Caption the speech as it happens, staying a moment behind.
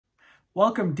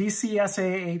Welcome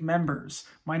DCSAA members.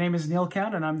 My name is Neil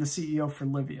Count and I'm the CEO for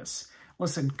Livius.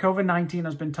 Listen, COVID-19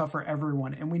 has been tough for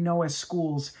everyone, and we know as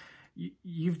schools,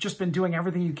 you've just been doing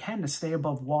everything you can to stay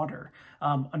above water.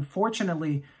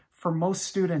 Unfortunately, for most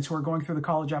students who are going through the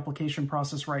college application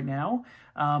process right now,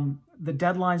 the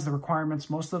deadlines, the requirements,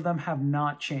 most of them have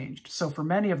not changed. So for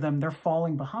many of them, they're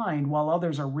falling behind while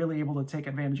others are really able to take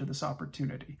advantage of this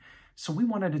opportunity. So we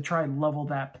wanted to try and level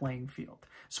that playing field.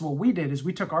 So what we did is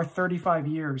we took our 35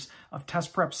 years of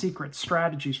test prep secrets,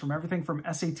 strategies from everything from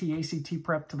SAT, ACT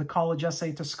prep to the college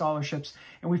essay to scholarships,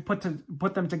 and we've put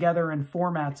them together in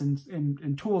formats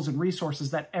and tools and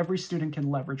resources that every student can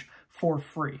leverage for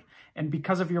free. And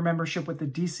because of your membership with the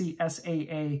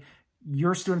DCSAA,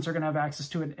 your students are going to have access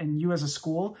to it, and you as a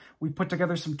school, we've put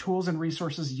together some tools and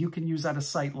resources you can use at a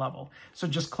site level. So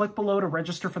just click below to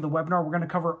register for the webinar. We're going to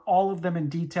cover all of them in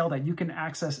detail that you can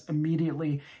access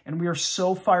immediately, and we are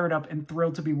so fired up and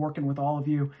thrilled to be working with all of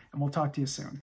you, and we'll talk to you soon.